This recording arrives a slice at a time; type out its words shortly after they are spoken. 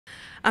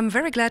I'm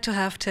very glad to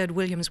have Ted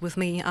Williams with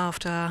me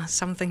after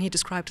something he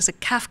described as a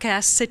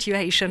Kafkaesque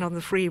situation on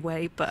the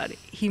freeway, but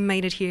he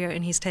made it here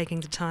and he's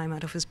taking the time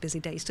out of his busy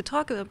days to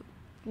talk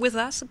with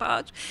us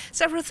about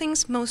several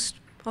things. Most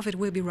of it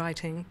will be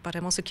writing, but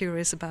I'm also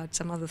curious about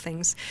some other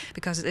things,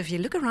 because if you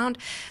look around,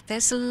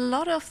 there's a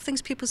lot of things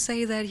people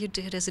say that you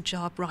did as a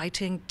job,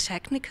 writing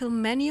technical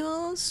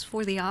manuals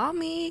for the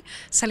army,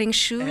 selling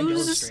shoes. And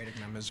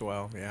illustrating them as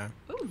well, yeah.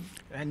 Ooh.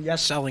 And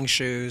yes, selling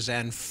shoes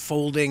and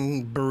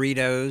folding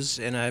burritos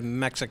in a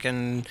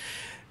Mexican,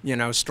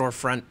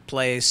 storefront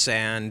place,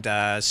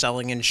 and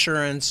selling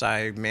insurance.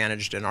 I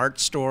managed an art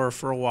store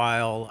for a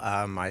while.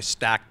 I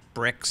stacked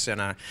bricks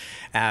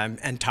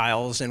and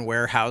tiles in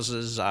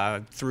warehouses,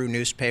 through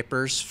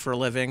newspapers for a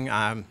living.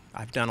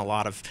 I've done a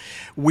lot of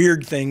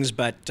weird things,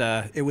 but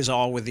it was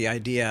all with the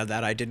idea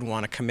that I didn't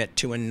want to commit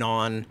to a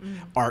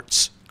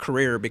non-arts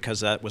career,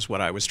 because that was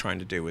what I was trying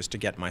to do, was to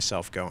get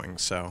myself going.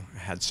 So I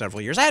had several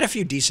years. I had a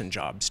few decent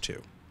jobs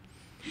too.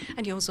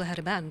 And you also had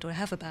a band, or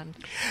have a band?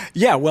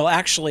 Yeah, well,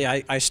 actually,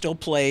 I still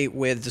play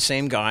with the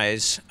same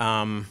guys,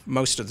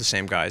 most of the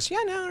same guys.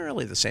 Yeah, no,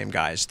 really the same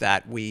guys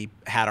that we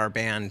had our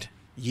band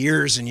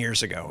years and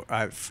years ago.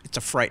 It's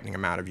a frightening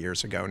amount of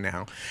years ago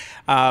now.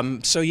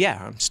 So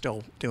yeah, I'm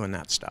still doing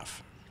that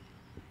stuff.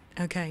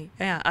 Okay,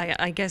 yeah,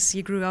 I guess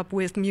you grew up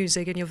with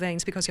music in your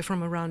veins because you're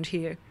from around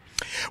here.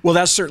 Well,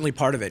 that's certainly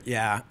part of it,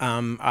 yeah.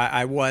 When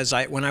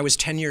I was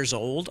 10 years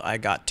old, I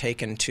got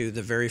taken to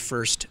the very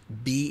first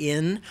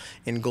Be-In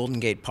in Golden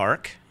Gate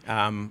Park.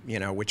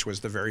 Which was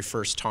the very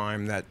first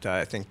time that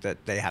I think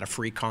that they had a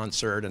free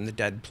concert and the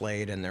Dead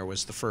played, and there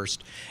was the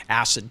first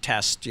acid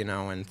test,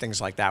 and things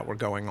like that were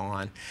going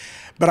on.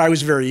 But I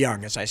was very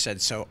young, as I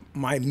said, so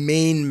my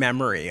main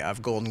memory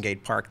of Golden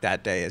Gate Park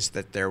that day is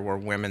that there were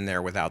women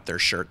there without their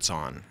shirts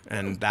on.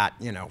 And that,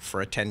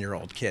 for a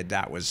 10-year-old kid,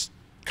 that was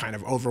kind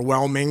of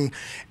overwhelming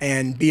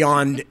and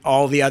beyond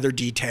all the other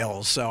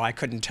details. So I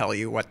couldn't tell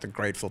you what the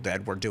Grateful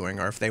Dead were doing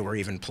or if they were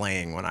even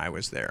playing when I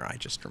was there. I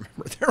just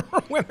remember there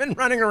were women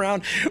running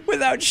around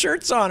without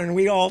shirts on,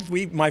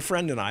 and my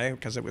friend and I,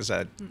 because it was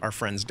our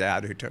friend's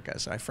dad who took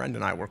us, my friend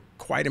and I were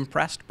quite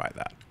impressed by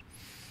that.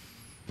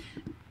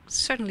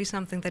 Certainly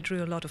something that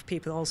drew a lot of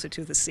people also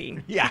to the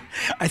scene. Yeah,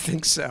 I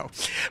think so.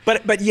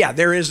 But yeah,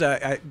 there is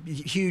a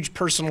huge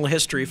personal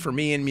history for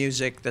me in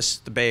music.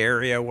 The Bay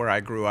Area where I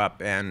grew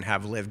up and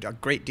have lived a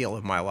great deal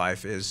of my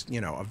life is,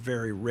 a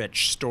very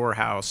rich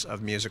storehouse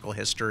of musical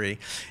history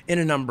in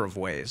a number of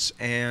ways.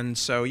 And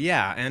so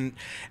yeah, and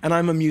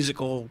I'm a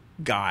musical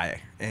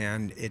guy,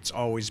 and it's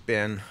always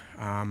been,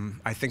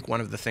 I think,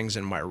 one of the things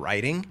in my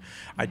writing.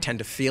 I tend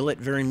to feel it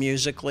very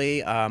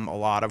musically. A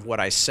lot of what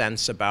I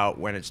sense about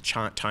when it's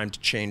time to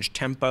change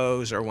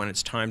tempos or when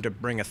it's time to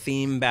bring a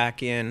theme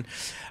back in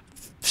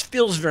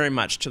feels very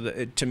much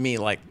to me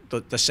like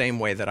the same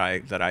way that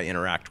I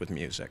interact with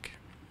music.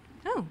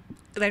 Oh,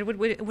 that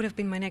would have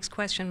been my next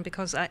question,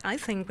 because I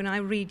think when I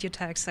read your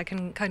text, I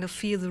can kind of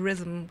feel the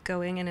rhythm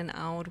going in and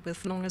out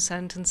with longer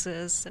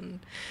sentences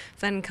and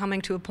then coming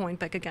to a point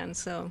back again.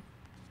 So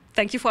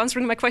thank you for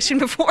answering my question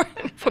before,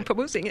 for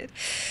proposing it.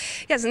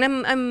 Yes, and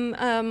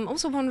I'm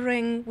also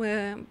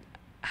wondering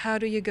how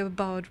do you go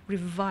about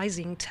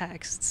revising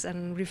texts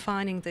and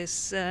refining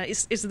this?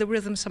 Is the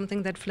rhythm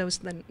something that flows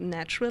then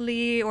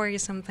naturally, or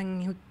is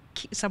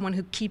someone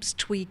who keeps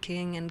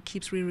tweaking and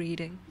keeps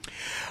rereading?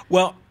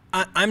 Well,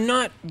 I'm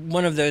not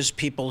one of those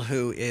people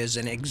who is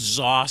an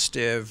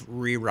exhaustive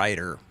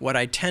rewriter. What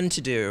I tend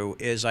to do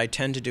is I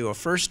tend to do a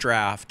first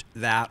draft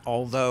that,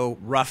 although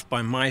rough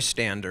by my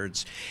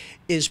standards,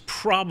 is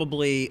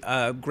probably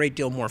a great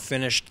deal more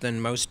finished than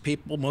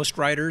most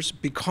writers,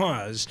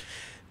 because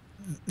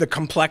the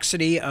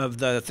complexity of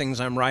the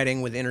things I'm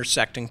writing with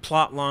intersecting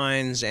plot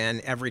lines and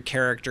every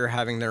character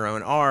having their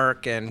own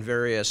arc and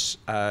various,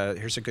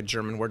 here's a good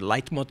German word,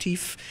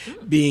 Leitmotif,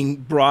 being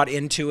brought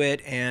into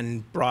it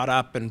and brought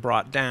up and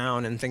brought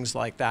down and things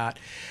like that,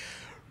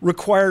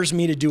 requires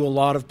me to do a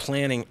lot of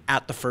planning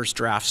at the first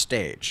draft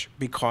stage,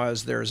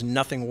 because there's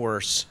nothing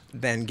worse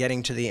than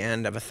getting to the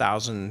end of a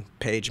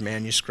 1,000-page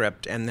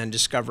manuscript and then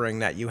discovering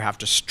that you have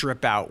to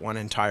strip out one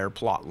entire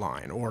plot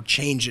line or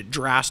change it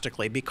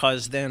drastically,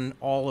 because then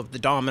all of the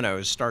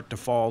dominoes start to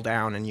fall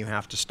down and you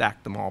have to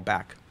stack them all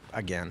back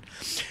again.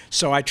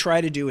 So I try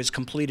to do as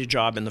complete a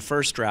job in the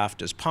first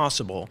draft as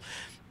possible.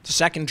 The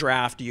second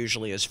draft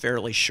usually is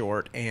fairly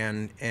short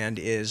and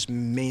is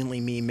mainly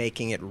me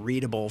making it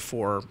readable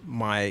for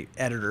my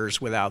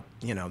editors without,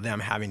 them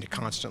having to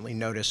constantly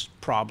notice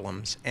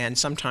problems, and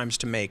sometimes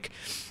to make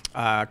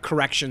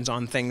corrections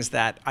on things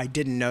that I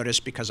didn't notice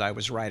because I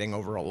was writing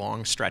over a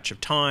long stretch of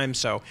time.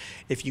 So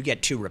if you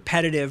get too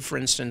repetitive, for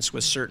instance,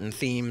 with certain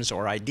themes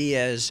or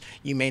ideas,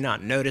 you may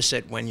not notice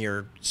it when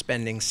you're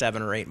spending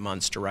 7 or 8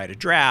 months to write a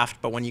draft,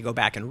 but when you go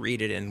back and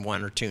read it in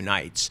 1 or 2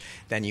 nights,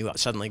 then you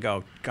suddenly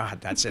go,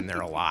 God, that's in there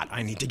a lot.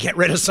 I need to get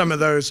rid of some of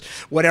those,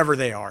 whatever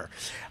they are.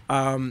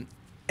 And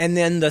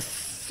then the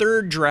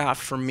third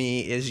draft for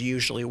me is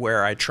usually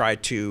where I try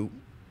to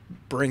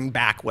bring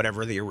back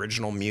whatever the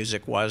original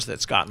music was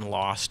that's gotten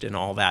lost in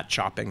all that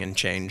chopping and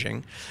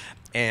changing.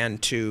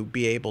 and to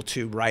be able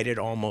to write it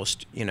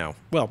almost,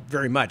 well,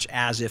 very much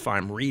as if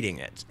I'm reading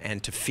it,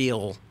 and to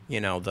feel,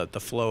 the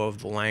flow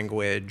of the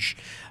language,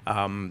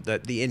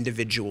 the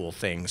individual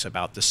things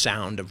about the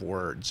sound of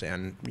words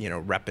and,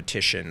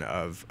 repetition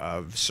of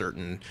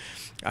certain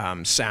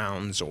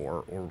sounds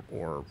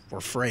or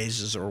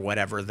phrases or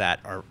whatever that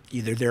are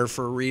either there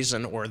for a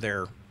reason or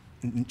they're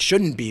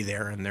shouldn't be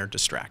there and they're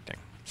distracting.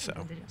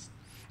 So.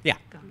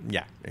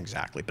 Yeah,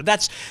 exactly. But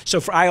that's,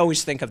 I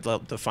always think of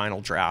the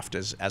final draft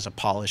as a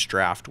polished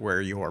draft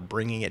where you're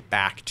bringing it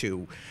back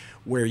to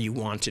where you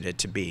wanted it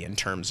to be in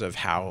terms of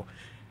how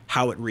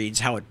it reads,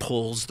 how it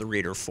pulls the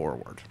reader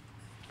forward.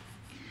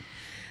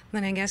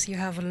 Then I guess you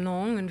have a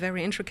long and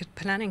very intricate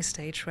planning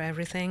stage for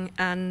everything.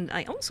 And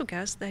I also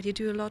guess that you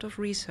do a lot of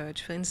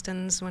research. For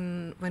instance,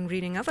 when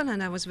reading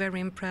Otherland, I was very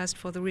impressed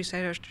for the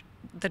research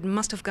that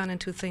must have gone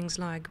into things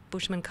like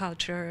Bushman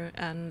culture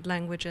and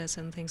languages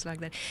and things like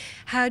that.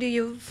 How do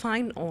you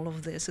find all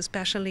of this,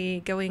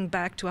 especially going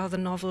back to other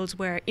novels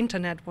where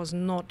internet was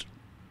not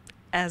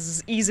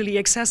as easily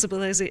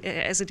accessible as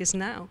it is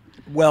now?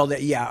 Well,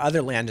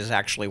 Otherland is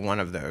actually one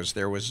of those.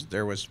 There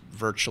was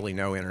virtually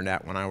no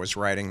internet when I was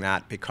writing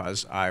that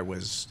because I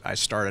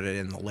started it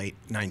in the late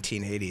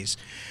 1980s.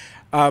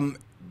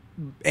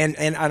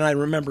 And I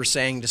remember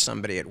saying to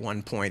somebody at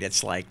one point,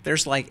 it's like,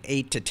 there's like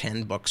 8 to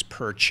 10 books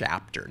per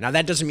chapter. Now,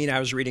 that doesn't mean I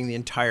was reading the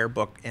entire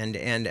book end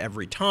to end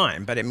every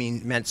time, but it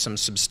meant some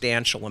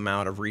substantial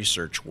amount of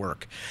research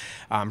work,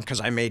 because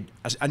I made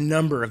a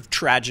number of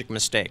tragic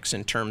mistakes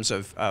in terms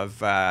of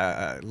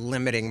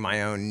limiting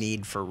my own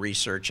need for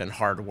research and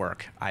hard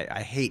work.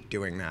 I hate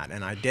doing that,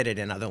 and I did it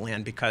in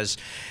Otherland because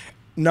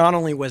not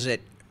only was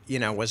it,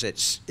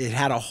 it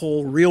had a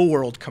whole real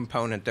world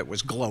component that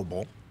was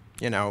global.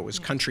 It was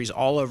countries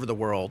all over the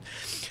world.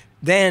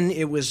 Then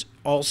it was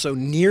also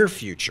near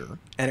future,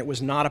 and it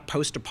was not a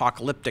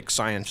post-apocalyptic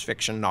science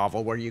fiction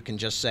novel where you can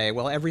just say,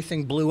 well,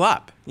 everything blew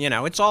up.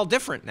 It's all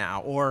different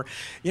now. Or,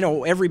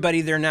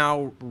 everybody, they're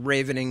now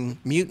ravening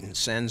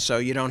mutants, and so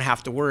you don't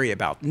have to worry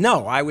about.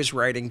 No, I was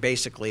writing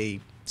basically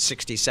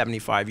 60,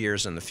 75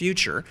 years in the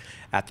future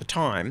at the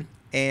time.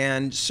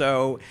 And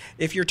so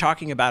if you're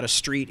talking about a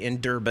street in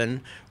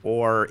Durban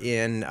or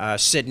in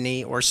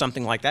Sydney or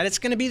something like that, it's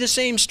going to be the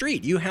same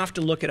street. You have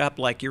to look it up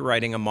like you're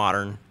writing a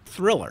modern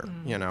thriller,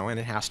 and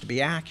it has to be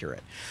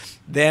accurate.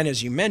 Then,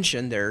 as you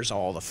mentioned, there's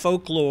all the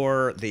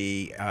folklore,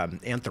 the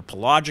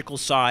anthropological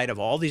side of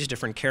all these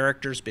different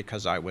characters,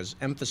 because I was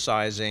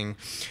emphasizing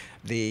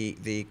the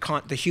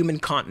human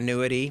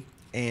continuity.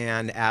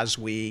 And as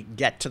we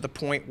get to the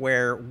point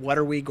where what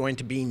are we going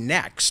to be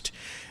next,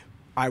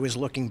 I was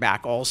looking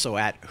back also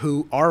at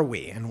who are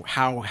we and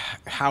how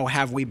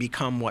have we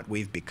become what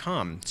we've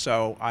become.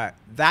 So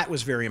that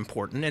was very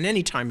important. And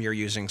anytime you're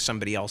using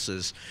somebody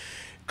else's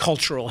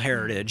cultural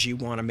heritage, you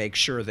want to make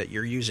sure that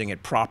you're using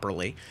it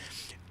properly.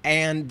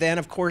 And then,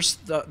 of course,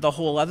 the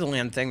whole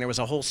Otherland thing, there was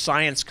a whole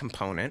science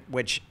component,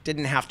 which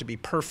didn't have to be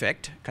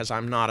perfect, because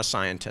I'm not a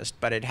scientist,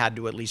 but it had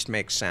to at least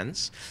make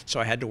sense. So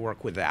I had to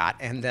work with that.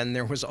 And then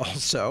there was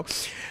also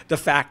the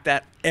fact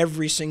that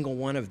every single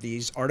one of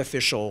these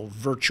artificial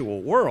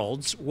virtual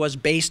worlds was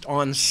based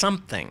on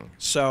something.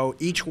 So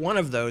each one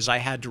of those I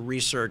had to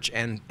research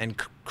and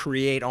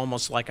create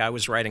almost like I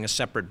was writing a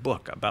separate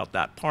book about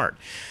that part.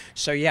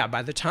 So yeah,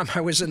 by the time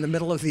I was in the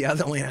middle of the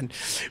Otherland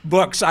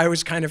books, I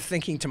was kind of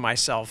thinking to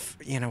myself,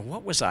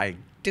 what was I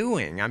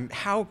doing?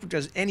 How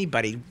does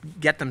anybody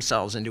get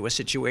themselves into a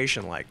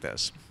situation like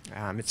this?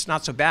 It's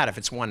not so bad if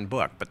it's one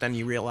book, but then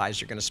you realize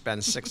you're going to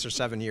spend 6 or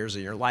 7 years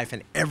of your life,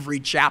 and every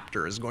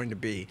chapter is going to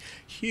be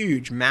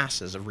huge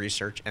masses of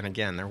research. And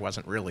again, there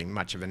wasn't really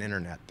much of an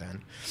internet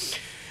then.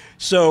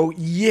 So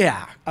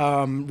yeah,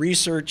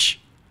 research.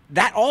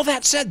 All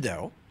that said,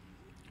 though,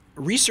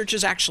 research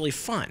is actually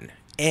fun,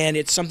 and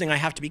it's something I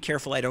have to be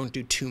careful I don't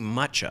do too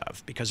much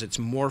of, because it's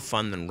more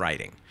fun than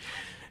writing.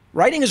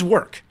 Writing is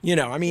work,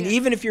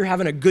 even if you're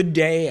having a good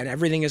day and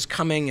everything is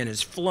coming and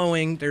is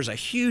flowing, there's a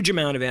huge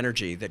amount of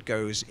energy that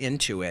goes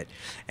into it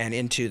and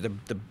into the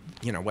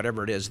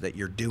whatever it is that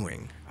you're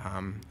doing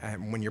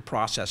when you're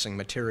processing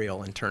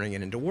material and turning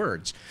it into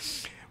words.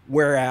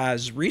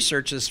 Whereas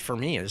research for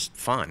me is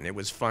fun. It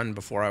was fun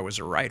before I was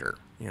a writer.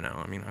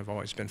 I've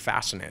always been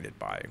fascinated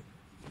by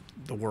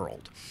the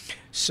world.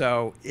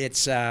 So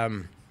it's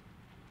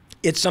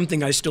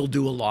something I still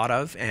do a lot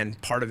of,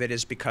 and part of it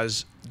is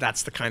because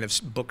that's the kind of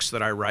books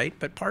that I write,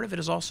 but part of it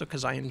is also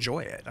because I enjoy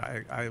it.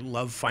 I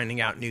love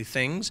finding out new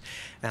things,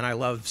 and I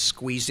love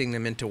squeezing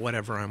them into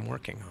whatever I'm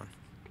working on.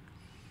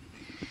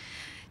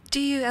 Do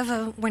you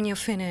ever, when you're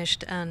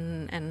finished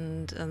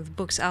and the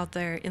book's out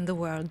there in the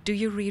world, do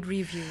you read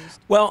reviews?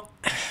 Well,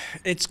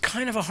 it's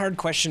kind of a hard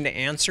question to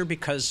answer,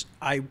 because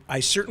I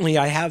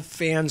have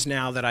fans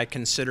now that I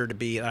consider to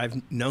be,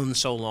 I've known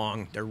so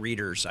long, they're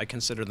readers, I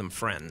consider them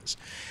friends.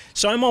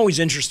 So I'm always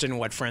interested in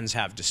what friends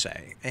have to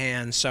say,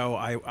 and so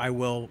I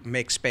will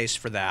make space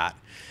for that.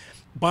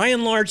 By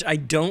and large, I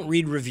don't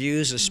read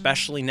reviews,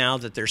 especially now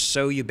that they're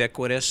so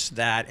ubiquitous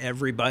that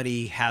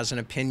everybody has an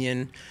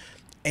opinion.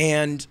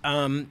 And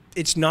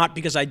it's not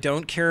because I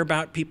don't care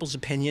about people's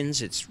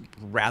opinions. It's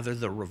rather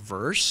the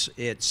reverse.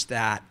 It's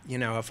that, you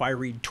know, if I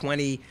read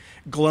 20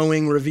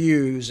 glowing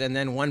reviews and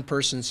then one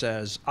person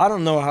says, I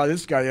don't know how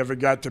this guy ever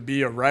got to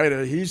be a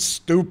writer. He's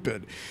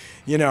stupid.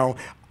 You know,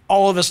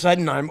 all of a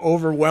sudden I'm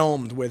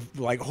overwhelmed with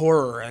like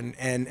horror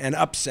and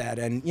upset.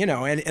 And, you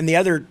know, and the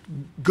other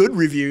good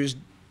reviews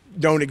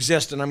don't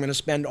exist. And I'm going to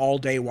spend all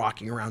day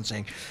walking around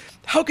saying,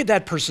 how could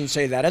that person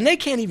say that? And they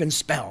can't even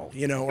spell,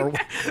 you know,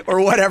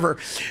 or whatever.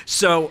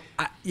 So,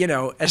 you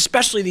know,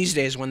 especially these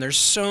days when there's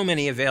so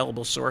many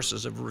available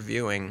sources of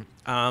reviewing,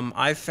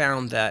 I've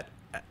found that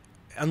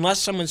unless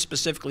someone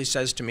specifically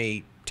says to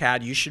me,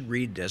 Tad, you should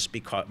read this,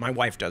 because my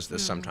wife does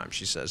this sometimes.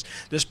 She says,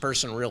 this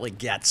person really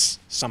gets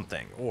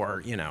something,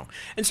 or, you know,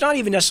 it's not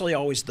even necessarily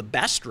always the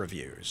best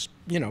reviews,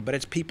 you know, but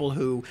it's people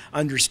who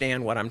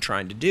understand what I'm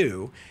trying to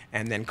do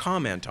and then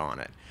comment on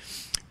it.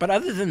 But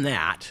other than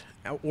that,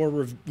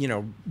 or, you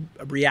know,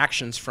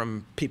 reactions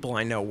from people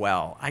I know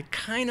well, I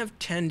kind of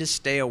tend to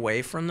stay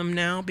away from them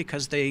now,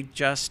 because they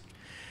just,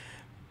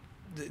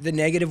 the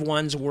negative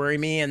ones worry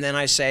me. And then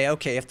I say,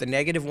 okay, if the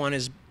negative one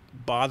is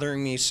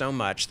bothering me so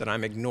much that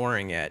I'm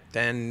ignoring it,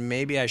 then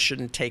maybe I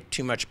shouldn't take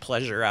too much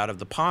pleasure out of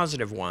the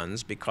positive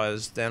ones,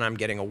 because then I'm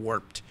getting a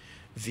warped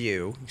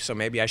view. So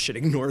maybe I should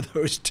ignore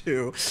those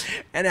too.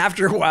 And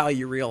after a while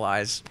you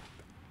realize,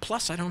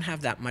 plus I don't have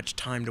that much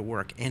time to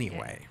work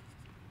anyway.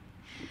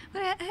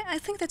 But I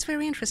think that's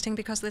very interesting,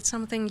 because that's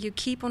something you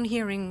keep on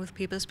hearing with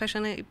people,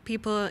 especially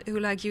people who,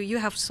 like you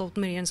have sold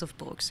millions of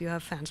books. You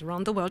have fans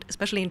around the world,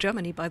 especially in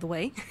Germany, by the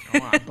way.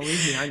 Oh,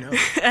 believe me, I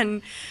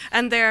know.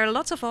 And there are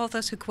lots of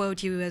authors who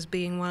quote you as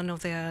being one of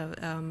their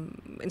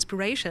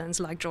inspirations,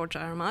 like George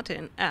R. R.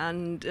 Martin.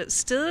 And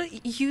still,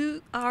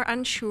 you are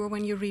unsure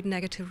when you read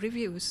negative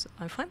reviews.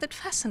 I find that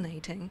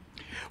fascinating.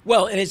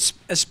 Well, and it's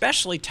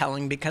especially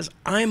telling because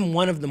I'm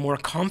one of the more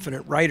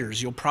confident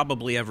writers you'll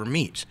probably ever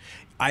meet.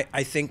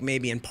 I think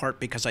maybe in part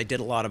because I did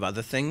a lot of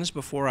other things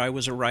before I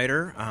was a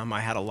writer.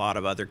 I had a lot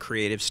of other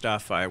creative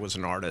stuff. I was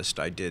an artist.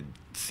 I did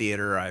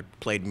theater. I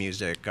played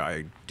music.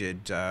 I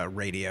did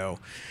radio.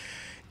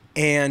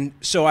 And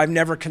so I've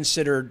never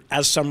considered,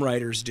 as some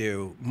writers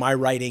do, my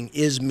writing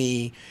is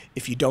me.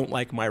 If you don't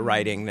like my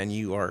writing, then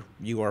you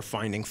are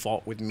finding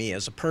fault with me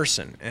as a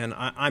person. And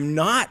I'm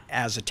not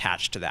as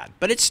attached to that.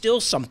 But it's still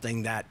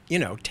something that, you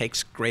know,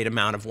 takes a great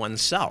amount of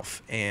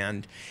oneself.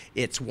 And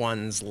it's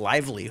one's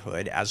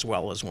livelihood as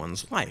well as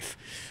one's life.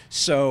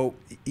 So,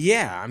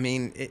 yeah, I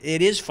mean,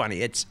 it is funny.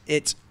 It's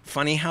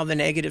funny how the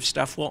negative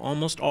stuff will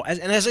almost all, and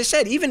as I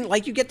said, even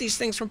like you get these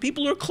things from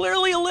people who are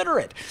clearly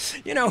illiterate,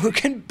 you know, who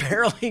can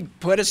barely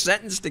put a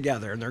sentence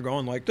together, and they're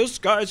going like, this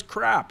guy's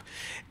crap.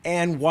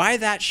 And why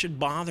that should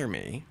bother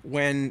me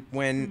when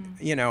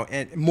you know,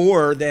 and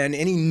more than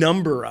any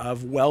number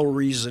of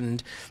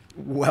well-reasoned,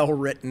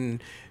 well-written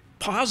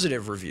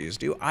positive reviews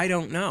do, I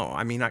don't know.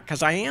 I mean,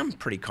 because I am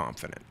pretty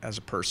confident as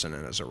a person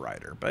and as a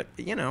writer, but,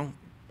 you know,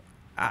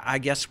 I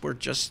guess we're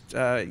just,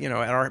 you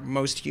know, at our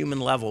most human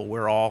level,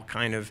 we're all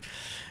kind of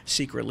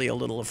secretly a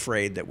little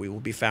afraid that we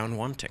will be found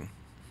wanting.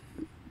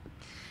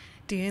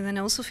 Do you then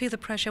also feel the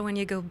pressure when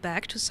you go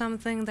back to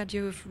something that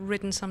you've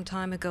written some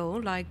time ago,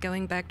 like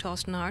going back to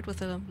Osten Ard with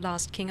the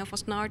last King of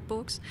Osten Ard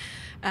books?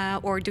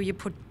 Or do you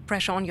put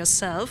pressure on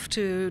yourself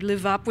to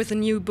live up with a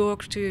new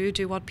book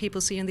to what people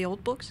see in the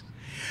old books?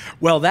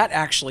 Well, that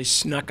actually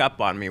snuck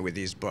up on me with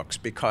these books,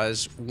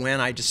 because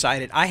when I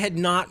decided, I had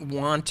not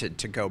wanted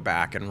to go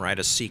back and write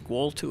a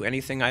sequel to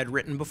anything I had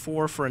written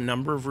before for a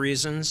number of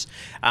reasons,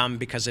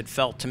 because it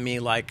felt to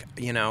me like,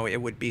 you know, it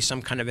would be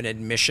some kind of an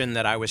admission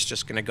that I was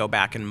just going to go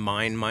back and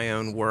mine my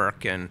own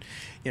work, and,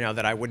 you know,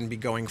 that I wouldn't be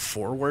going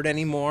forward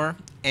anymore.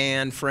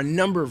 And for a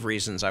number of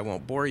reasons I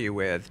won't bore you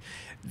with,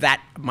 that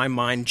my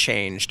mind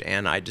changed,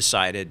 and I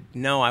decided,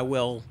 no, I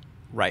will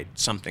write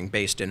something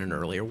based in an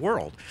earlier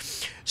world.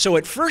 So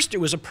at first it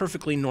was a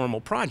perfectly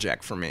normal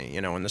project for me,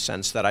 you know, in the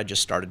sense that I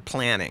just started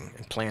planning.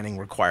 And planning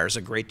requires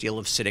a great deal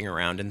of sitting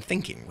around and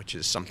thinking, which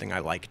is something I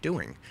like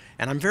doing.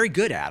 And I'm very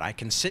good at. I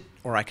can sit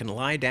or I can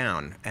lie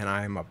down, and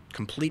I'm a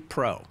complete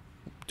pro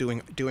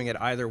doing it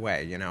either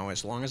way, you know.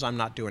 As long as I'm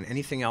not doing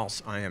anything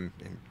else, I am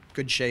in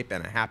good shape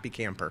and a happy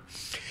camper.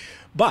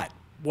 But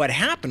what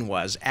happened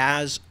was,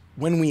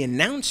 when we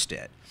announced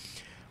it,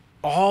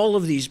 all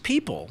of these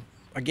people,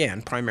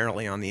 again,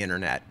 primarily on the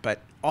internet,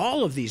 but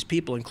all of these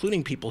people,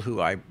 including people who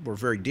were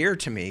very dear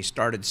to me,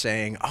 started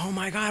saying, oh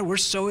my God, we're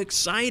so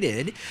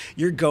excited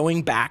you're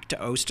going back to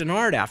Osten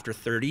Ard after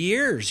 30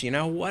 years. You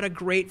know, what a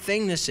great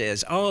thing this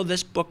is. Oh,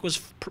 this book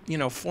was, you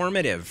know,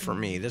 formative for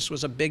me. This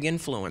was a big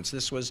influence.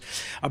 This was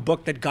a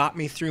book that got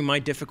me through my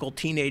difficult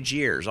teenage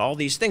years. All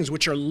these things,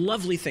 which are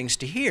lovely things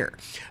to hear.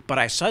 But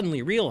I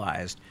suddenly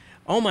realized,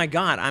 oh my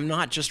God, I'm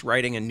not just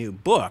writing a new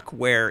book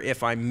where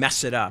if I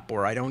mess it up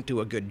or I don't do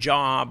a good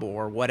job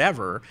or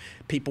whatever,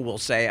 people will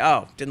say,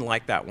 oh, didn't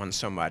like that one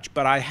so much.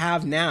 But I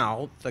have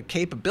now the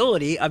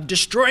capability of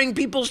destroying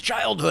people's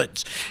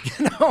childhoods.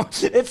 You know,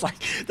 it's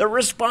like the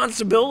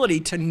responsibility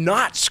to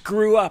not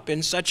screw up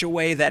in such a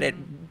way that it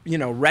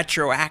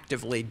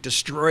retroactively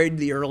destroyed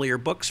the earlier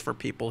books for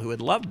people who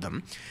had loved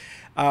them,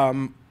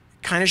 kind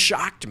of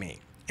shocked me.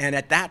 And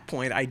at that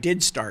point, I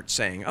did start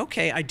saying,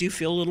 okay, I do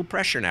feel a little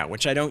pressure now,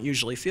 which I don't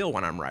usually feel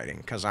when I'm writing,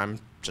 because I'm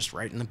just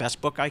writing the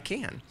best book I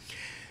can.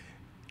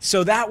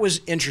 So that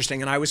was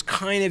interesting, and I was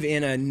kind of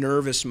in a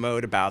nervous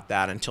mode about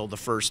that until the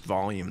first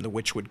volume, The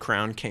Witchwood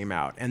Crown, came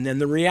out. And then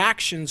the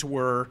reactions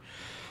were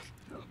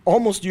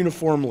almost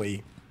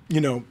uniformly,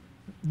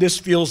 this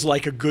feels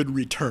like a good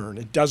return.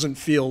 It doesn't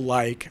feel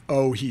like,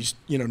 oh, he's,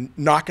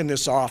 knocking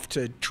this off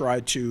to try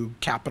to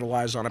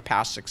capitalize on a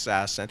past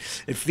success. And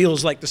it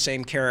feels like the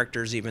same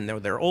characters, even though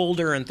they're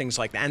older and things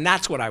like that. And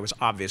that's what I was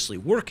obviously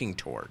working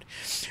toward.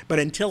 But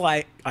until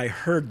I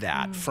heard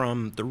that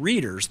from the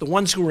readers, the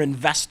ones who were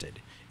invested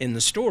in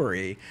the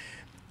story,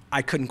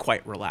 I couldn't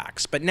quite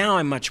relax. But now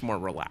I'm much more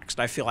relaxed.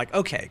 I feel like,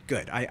 okay,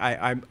 good.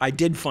 I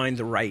did find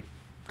the right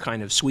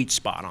kind of sweet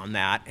spot on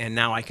that. And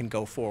now I can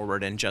go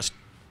forward and just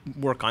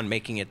work on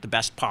making it the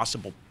best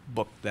possible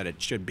book that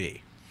it should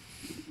be.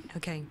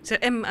 Okay, so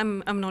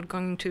I'm not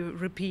going to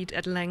repeat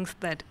at length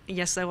that,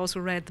 yes, I also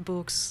read the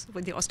books,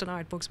 the Osten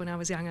Ard books when I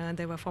was younger, and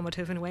they were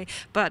formative in a way.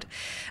 But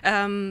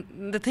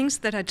the things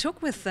that I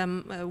took with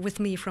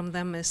me from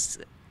them is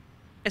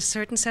a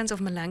certain sense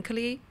of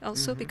melancholy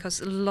also,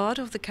 because a lot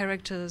of the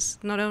characters,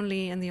 not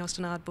only in the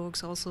Osten Ard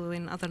books, also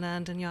in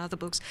Otherland and your other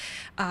books,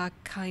 are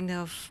kind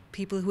of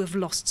people who have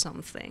lost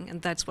something,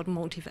 and that's what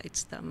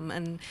motivates them.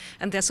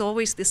 And there's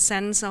always this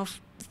sense of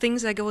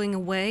things are going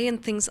away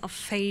and things are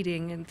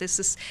fading, and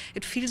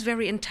it feels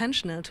very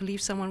intentional to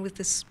leave someone with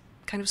this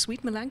kind of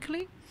sweet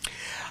melancholy.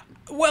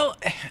 Well,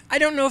 I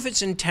don't know if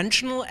it's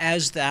intentional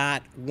as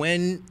that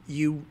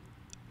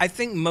I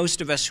think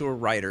most of us who are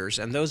writers,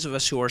 and those of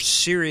us who are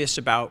serious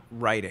about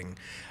writing,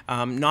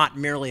 not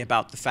merely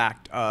about the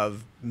fact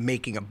of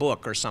making a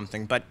book or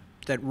something, but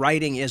that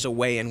writing is a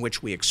way in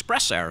which we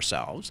express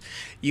ourselves,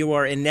 you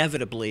are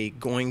inevitably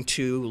going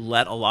to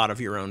let a lot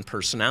of your own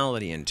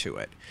personality into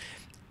it.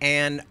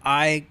 And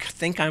I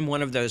think I'm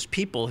one of those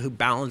people who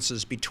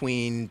balances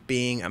between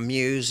being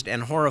amused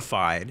and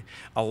horrified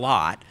a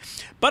lot.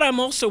 But I'm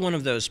also one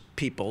of those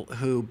people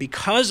who,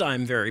 because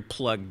I'm very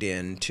plugged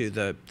in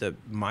to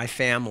my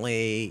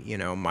family,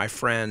 my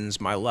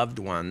friends, my loved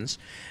ones,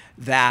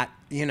 that,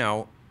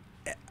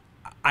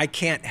 I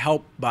can't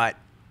help but,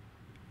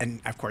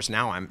 and of course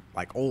now I'm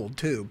like old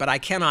too, but I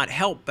cannot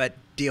help but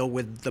deal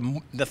with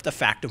the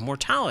fact of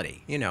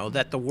mortality,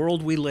 that the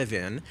world we live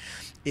in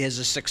is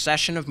a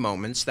succession of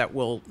moments that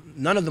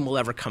none of them will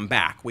ever come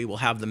back. We will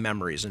have the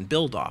memories and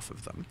build off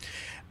of them.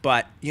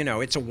 But,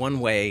 it's a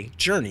one-way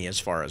journey as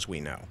far as we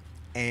know.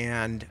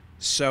 And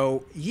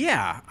so,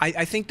 yeah,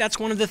 I think that's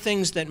one of the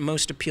things that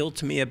most appealed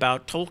to me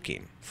about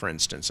Tolkien, for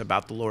instance,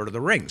 about The Lord of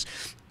the Rings.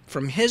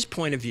 From his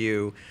point of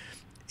view,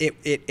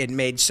 it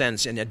made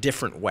sense in a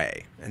different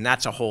way. And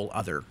that's a whole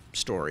other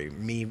story.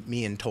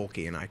 Me and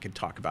Tolkien I could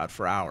talk about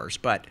for hours.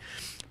 But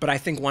I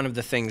think one of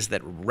the things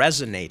that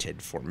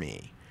resonated for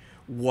me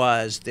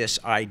was this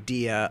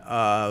idea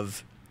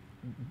of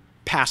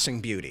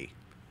passing beauty,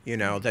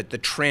 that the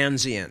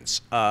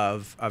transience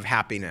of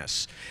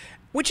happiness,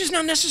 which is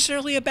not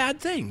necessarily a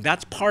bad thing.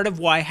 That's part of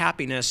why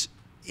happiness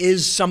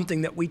is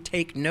something that we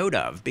take note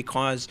of,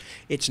 because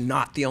it's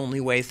not the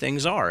only way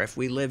things are. If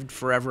we lived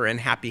forever in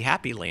happy,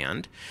 happy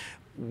land,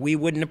 we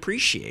wouldn't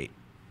appreciate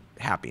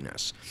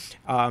happiness.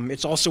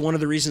 It's also one of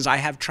the reasons I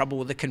have trouble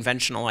with the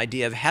conventional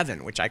idea of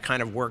heaven, which I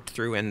kind of worked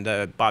through in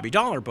the Bobby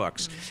Dollar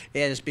books,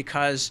 is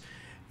because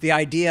the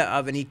idea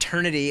of an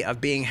eternity of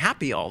being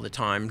happy all the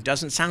time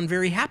doesn't sound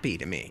very happy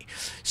to me.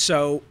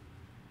 So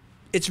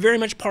it's very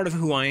much part of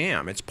who I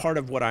am. It's part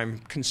of what I'm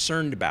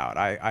concerned about.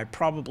 I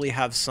probably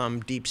have some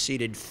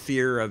deep-seated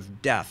fear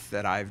of death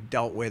that I've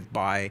dealt with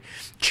by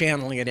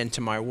channeling it into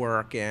my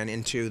work and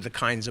into the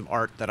kinds of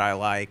art that I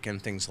like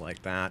and things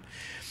like that.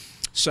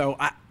 So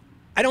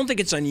I don't think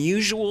it's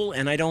unusual,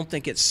 and I don't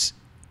think it's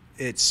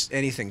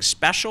anything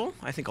special.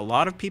 I think a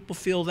lot of people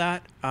feel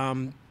that,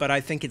 but I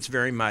think it's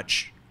very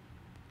much,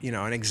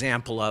 an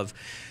example of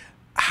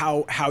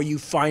how you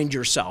find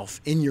yourself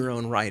in your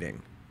own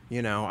writing.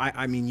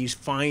 I mean, you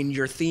find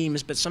your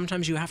themes, but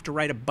sometimes you have to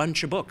write a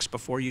bunch of books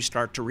before you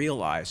start to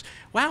realize,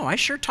 wow, I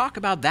sure talk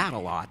about that a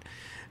lot.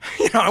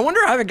 I wonder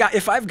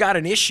if I've got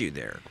an issue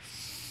there.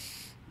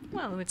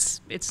 Well,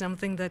 it's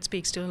something that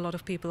speaks to a lot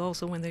of people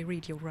also when they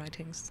read your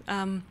writings.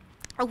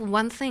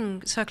 One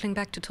thing, circling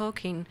back to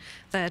Tolkien,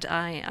 that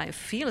I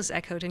feel is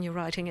echoed in your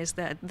writing is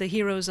that the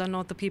heroes are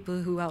not the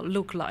people who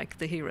look like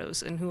the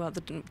heroes and who are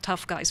the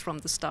tough guys from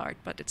the start,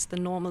 but it's the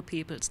normal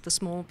people, it's the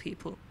small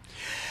people.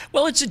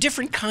 Well, it's a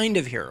different kind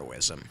of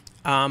heroism.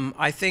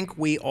 I think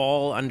we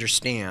all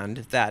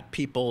understand that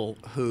people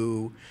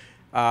who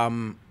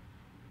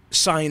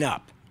sign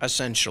up,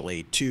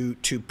 essentially,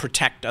 to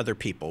protect other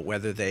people,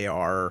 whether they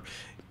are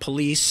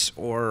police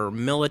or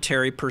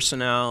military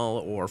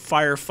personnel or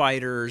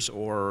firefighters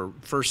or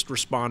first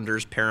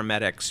responders,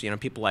 paramedics,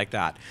 people like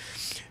that.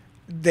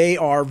 they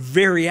are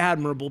very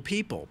admirable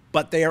people,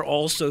 but they are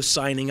also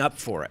signing up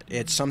for it.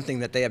 It's something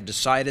that they have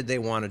decided they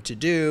wanted to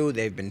do.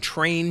 They've been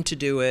trained to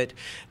do it.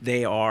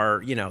 They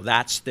are, you know,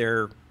 that's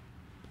their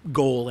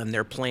goal and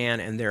their plan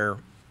and their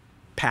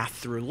path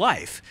through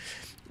life.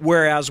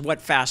 Whereas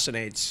what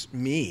fascinates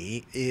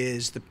me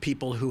is the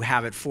people who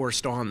have it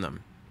forced on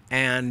them.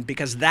 And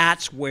because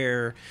that's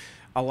where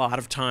a lot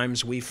of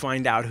times we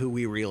find out who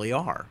we really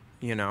are,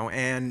 you know,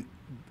 and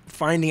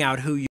finding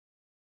out who you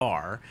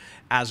are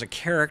as a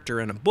character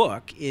in a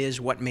book is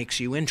what makes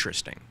you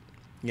interesting.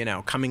 You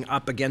know, coming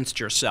up against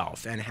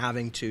yourself and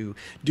having to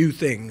do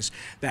things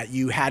that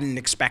you hadn't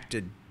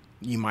expected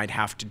you might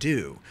have to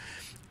do.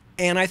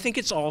 And I think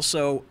it's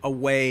also a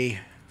way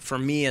for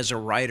me as a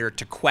writer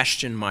to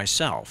question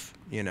myself,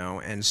 you know,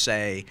 and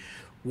say,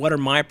 what are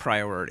my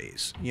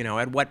priorities? You know,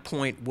 at what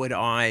point would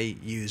I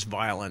use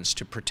violence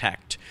to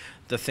protect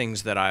the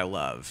things that I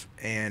love,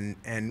 and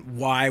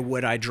why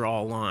would I draw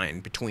a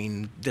line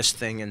between this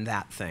thing and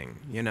that thing,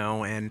 you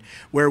know, and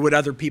where would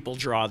other people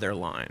draw their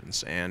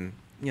lines, and,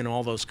 you know,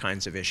 all those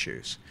kinds of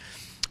issues.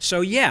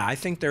 So yeah, I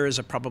think there is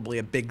probably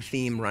a big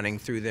theme running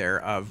through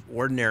there of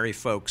ordinary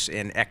folks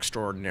in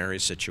extraordinary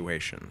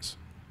situations.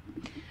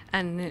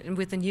 And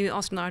with the new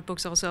Osten Ard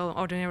books, also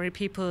ordinary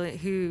people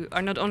who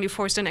are not only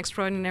forced in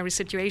extraordinary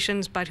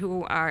situations, but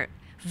who are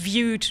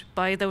viewed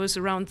by those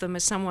around them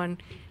as someone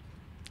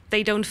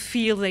they don't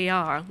feel they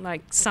are,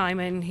 like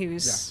Simon,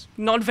 who's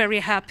not very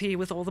happy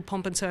with all the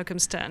pomp and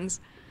circumstance.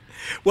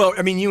 Well,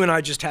 I mean, you and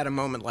I just had a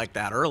moment like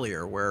that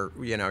earlier where,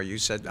 you know,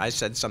 I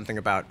said something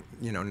about,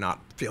 you know, not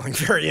feeling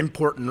very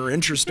important or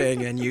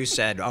interesting, and you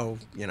said, oh,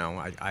 you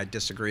know, I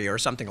disagree, or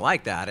something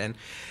like that. And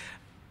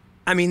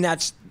I mean,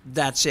 that's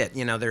it.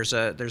 You know, there's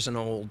an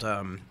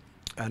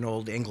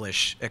old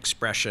English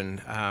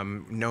expression,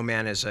 no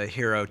man is a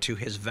hero to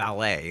his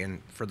valet.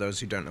 And for those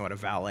who don't know what a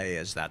valet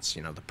is, that's,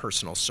 you know, the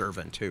personal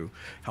servant who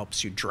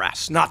helps you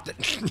dress. Not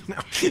that, you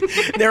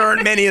know, there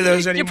aren't many of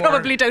those anymore. You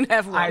probably don't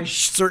have one. I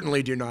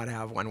certainly do not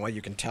have one. Well,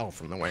 you can tell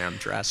from the way I'm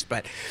dressed.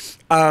 But,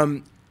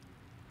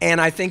 and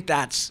I think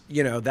that's,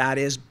 you know, that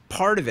is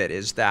part of it,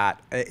 is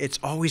that it's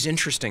always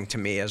interesting to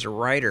me as a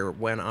writer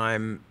when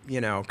I'm,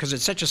 you know, because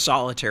it's such a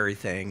solitary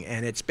thing,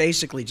 and it's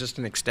basically just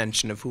an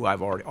extension of who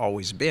I've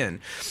always been.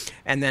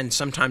 And then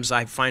sometimes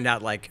I find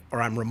out, like,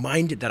 or I'm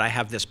reminded that I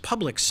have this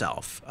public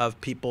self of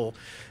people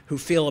who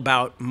feel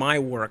about my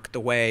work the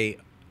way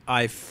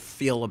I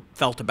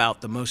felt about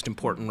the most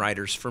important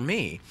writers for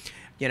me.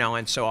 You know,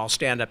 and so I'll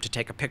stand up to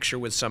take a picture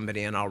with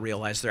somebody and I'll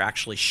realize they're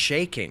actually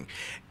shaking.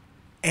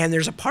 And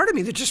there's a part of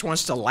me that just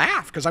wants to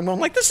laugh, because I'm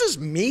going like, this is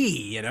me,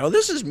 you know,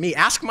 this is me.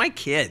 Ask my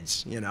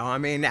kids, you know, I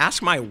mean,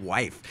 ask my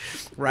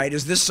wife, right?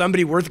 Is this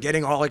somebody worth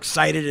getting all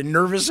excited and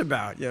nervous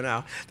about, you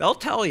know? They'll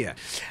tell you.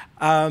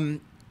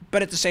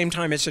 But at the same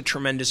time, it's a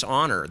tremendous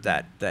honor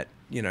that,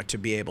 you know, to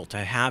be able to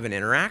have an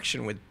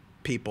interaction with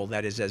people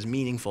that is as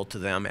meaningful to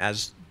them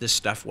as this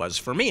stuff was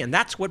for me. And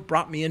that's what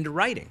brought me into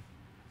writing.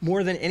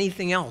 More than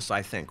anything else,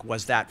 I think,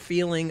 was that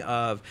feeling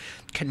of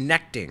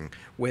connecting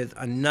with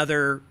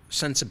another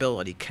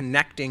sensibility,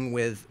 connecting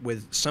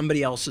with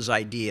somebody else's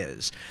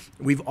ideas.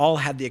 We've all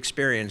had the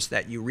experience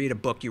that you read a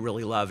book you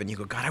really love and you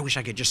go, God, I wish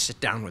I could just sit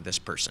down with this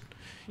person.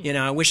 You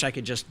know, I wish I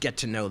could just get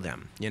to know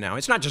them. You know,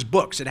 it's not just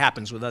books, it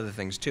happens with other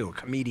things too. A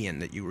comedian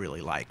that you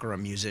really like, or a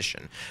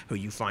musician who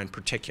you find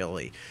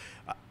particularly,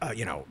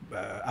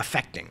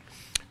 affecting.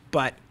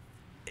 But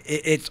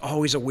it's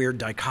always a weird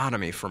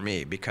dichotomy for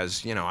me,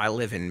 because, you know, I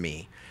live in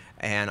me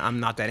and I'm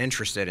not that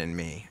interested in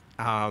me.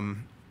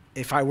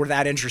 If I were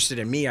that interested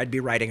in me, I'd be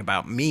writing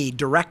about me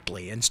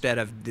directly instead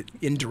of the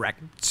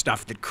indirect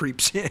stuff that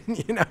creeps in,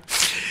 you know.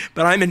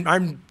 But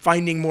I'm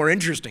finding more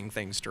interesting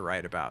things to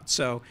write about.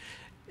 So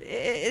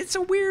it's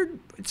a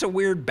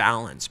weird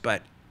balance,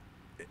 but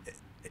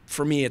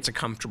for me, it's a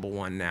comfortable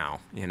one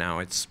now. You know,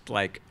 it's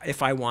like,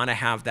 if I want to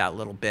have that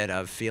little bit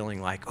of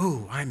feeling like,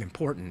 oh, I'm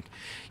important,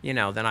 you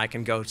know, then I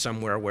can go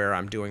somewhere where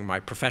I'm doing my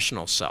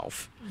professional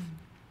self,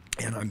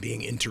 and I'm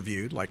being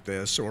interviewed like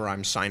this, or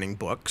I'm signing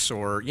books,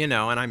 or, you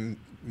know, and I'm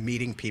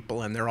meeting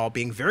people and they're all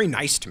being very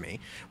nice to me,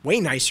 way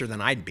nicer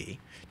than I'd be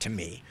to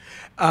me,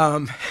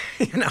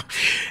 you know.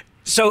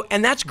 So,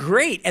 and that's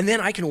great. And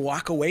then I can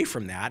walk away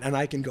from that and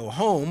I can go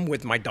home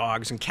with my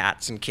dogs and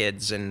cats and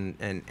kids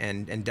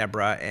and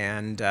Deborah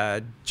and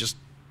just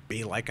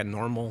be like a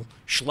normal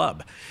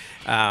schlub,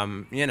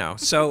 you know.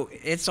 So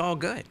it's all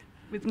good.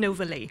 With no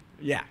valet.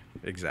 Yeah,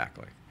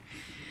 exactly.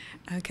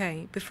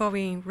 Okay, before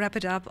we wrap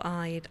it up,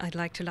 I'd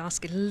like to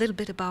ask a little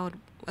bit about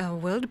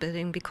world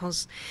building,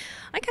 because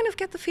I kind of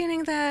get the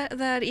feeling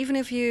that even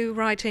if you're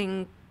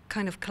writing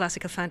kind of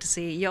classical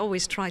fantasy, you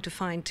always try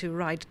to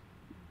write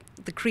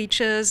the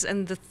creatures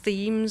and the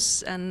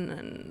themes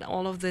and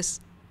all of this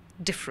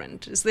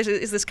different. Is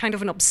this kind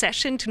of an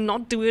obsession to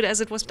not do it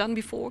as it was done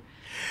before?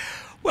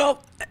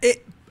 Well,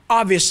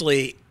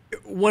 obviously,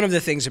 one of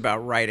the things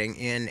about writing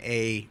in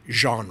a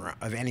genre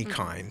of any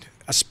kind,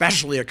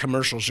 especially a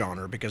commercial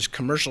genre, because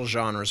commercial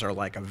genres are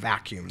like a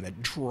vacuum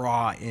that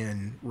draw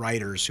in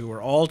writers who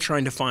are all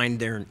trying to find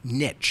their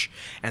niche,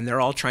 and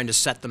they're all trying to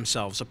set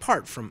themselves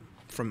apart from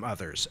from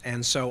others.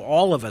 And so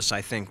all of us,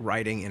 I think,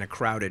 writing in a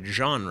crowded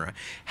genre,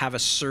 have a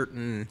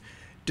certain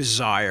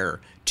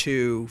desire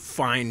to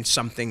find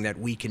something that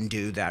we can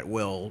do that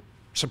will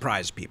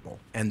surprise people,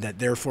 and that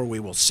therefore we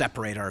will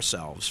separate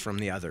ourselves from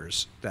the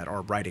others that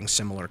are writing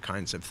similar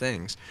kinds of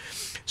things.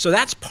 So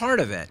that's part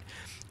of it.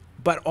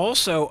 But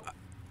also,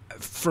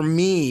 for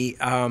me,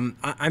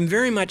 I'm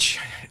very much,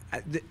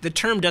 the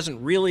term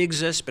doesn't really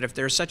exist, but if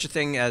there's such a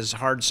thing as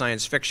hard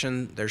science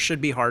fiction, there should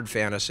be hard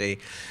fantasy.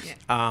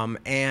 Yeah.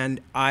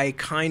 And I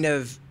kind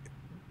of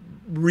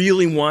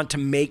really want to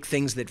make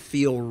things that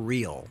feel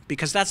real,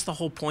 because that's the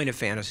whole point of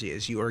fantasy,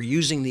 is you are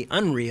using the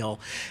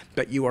unreal,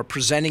 but you are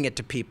presenting it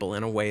to people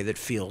in a way that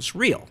feels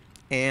real.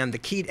 And the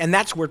key, and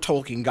that's where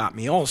Tolkien got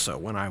me also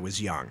when I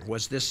was young,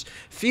 was this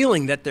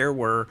feeling that there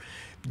were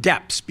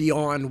depths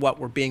beyond what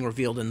were being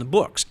revealed in the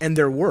books. And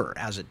there were,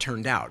 as it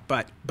turned out.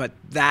 But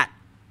that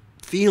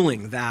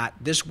feeling that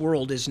this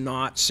world is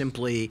not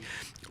simply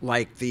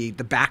like the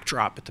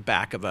backdrop at the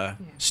back of a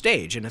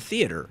stage in a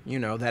theater, you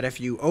know, that if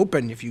you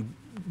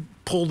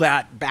pull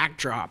that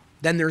backdrop,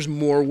 then there's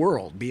more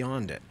world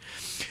beyond it.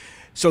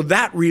 So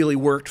that really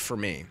worked for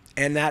me.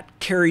 And that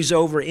carries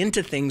over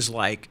into things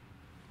like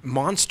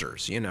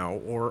monsters, you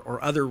know,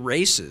 or other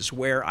races,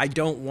 where I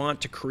don't want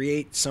to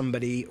create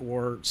somebody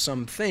or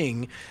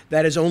something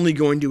that is only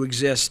going to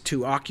exist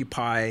to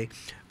occupy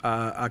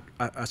a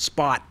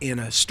spot in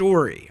a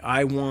story.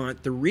 I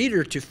want the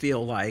reader to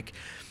feel like,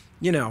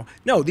 you know,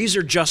 no, these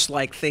are just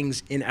like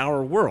things in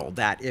our world,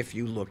 that if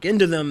you look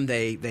into them,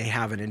 they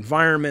have an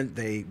environment,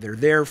 they're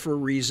there for a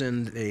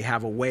reason, they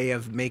have a way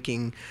of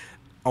making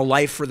a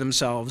life for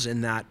themselves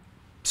in that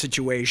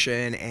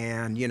situation,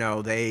 and, you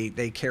know,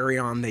 they carry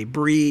on, they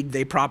breed,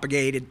 they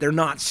propagate it. They're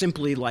not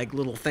simply like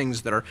little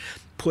things that are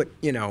put,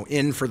 you know,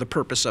 in for the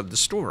purpose of the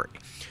story.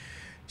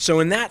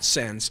 So in that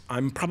sense,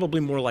 I'm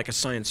probably more like a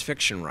science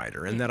fiction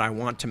writer, in that I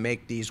want to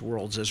make these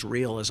worlds as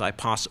real as I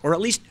possibly, or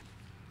at least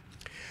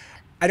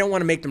I don't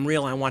want to make them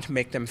real, I want to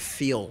make them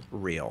feel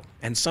real.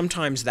 And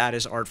sometimes that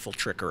is artful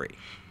trickery.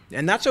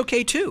 And that's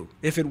okay too,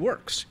 if it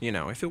works, you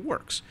know, if it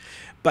works.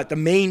 But the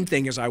main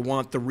thing is I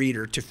want the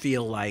reader to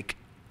feel like,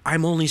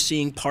 I'm only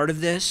seeing part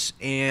of this,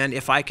 and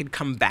if I could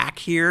come back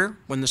here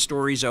when the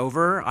story's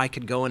over, I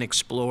could go and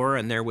explore,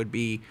 and there would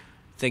be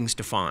things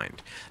to find.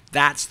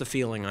 That's the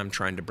feeling I'm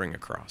trying to bring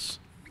across.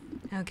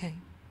 Okay,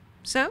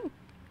 so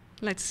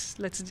let's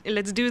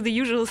do the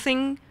usual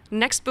thing.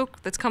 Next book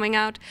that's coming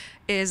out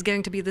is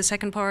going to be the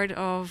second part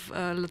of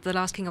The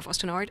Last King of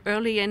Osten Ard,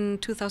 early in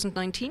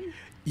 2019.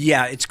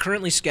 Yeah, it's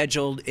currently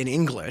scheduled in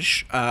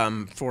English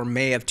for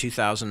May of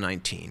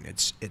 2019.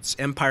 It's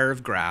Empire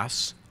of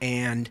Grass,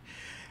 and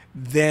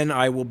then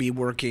I will be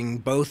working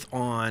both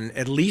on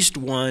at least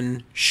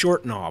one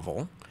short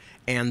novel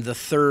and the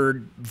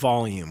third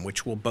volume,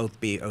 which will both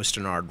be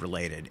Osten Ard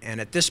related.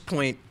 And at this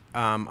point,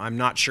 I'm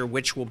not sure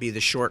which will be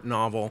the short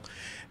novel,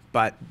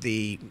 but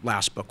the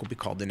last book will be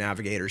called The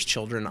Navigator's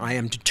Children. I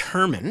am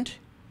determined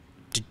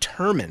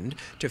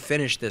to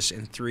finish this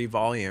in 3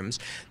 volumes.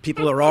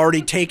 People are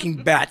already taking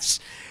bets.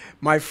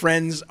 My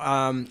friends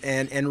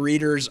and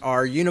readers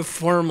are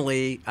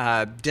uniformly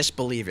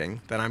disbelieving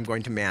that I'm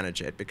going to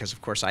manage it, because,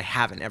 of course, I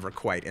haven't ever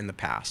quite in the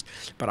past.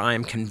 But I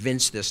am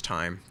convinced this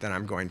time that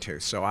I'm going to.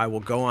 So I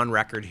will go on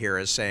record here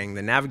as saying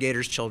The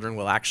Navigator's Children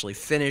will actually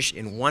finish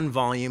in 1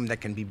 volume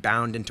that can be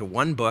bound into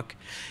 1 book,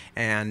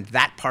 and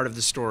that part of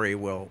the story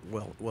will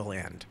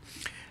end.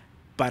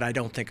 But I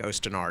don't think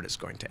Osten Ard is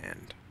going to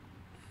end.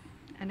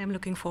 And I'm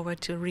looking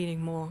forward to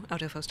reading more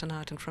out of Osten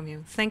Ard and from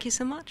you. Thank you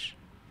so much.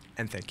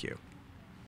 And thank you.